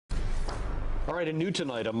All right, and new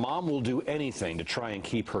tonight, a mom will do anything to try and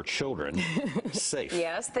keep her children safe.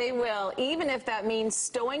 Yes, they will, even if that means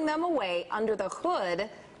stowing them away under the hood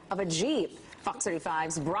of a Jeep. Fox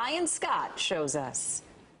 35's Brian Scott shows us.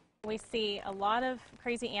 We see a lot of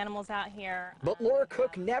crazy animals out here. But Laura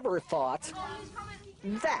Cook never thought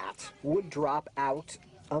that would drop out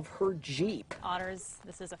of her Jeep. Otters,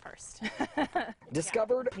 this is a first.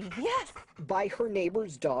 Discovered Yes. by her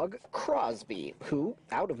neighbor's dog, Crosby, who,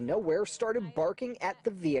 out of nowhere, started barking at the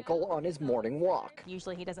vehicle on his morning walk.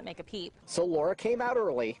 Usually he doesn't make a peep. So Laura came out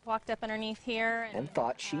early Walked up underneath here. and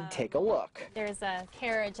thought she'd take a look. There's a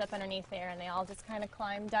carriage up underneath there, and they all just kind of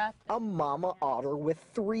climbed up. A mama otter with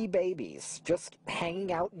 3 babies, just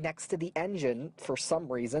hanging out next to the engine for some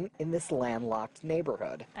reason in this landlocked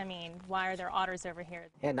neighborhood. I mean, why are there otters over here?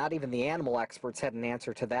 And not even the animal experts had an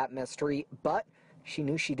answer to that mystery, but she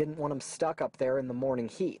knew she didn't want them stuck up there in the morning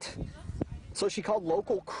heat. So she called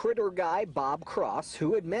local critter guy Bob Cross,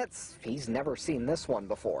 who admits he's never seen this one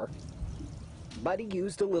before. But he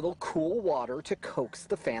used a little cool water to coax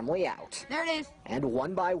the family out. There it is. And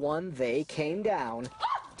one by one, they came down,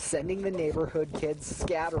 sending the neighborhood kids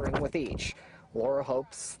scattering with each. Laura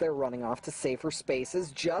hopes they're running off to safer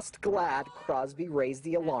spaces, just glad Crosby raised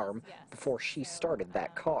the alarm before she started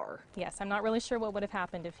that car. Yes, I'm not really sure what would have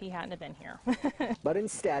happened if he hadn't have been here. But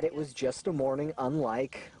instead, it was just a morning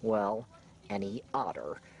unlike, well, any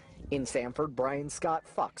otter. In Sanford, Brian Scott,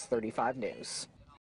 Fox 35 News.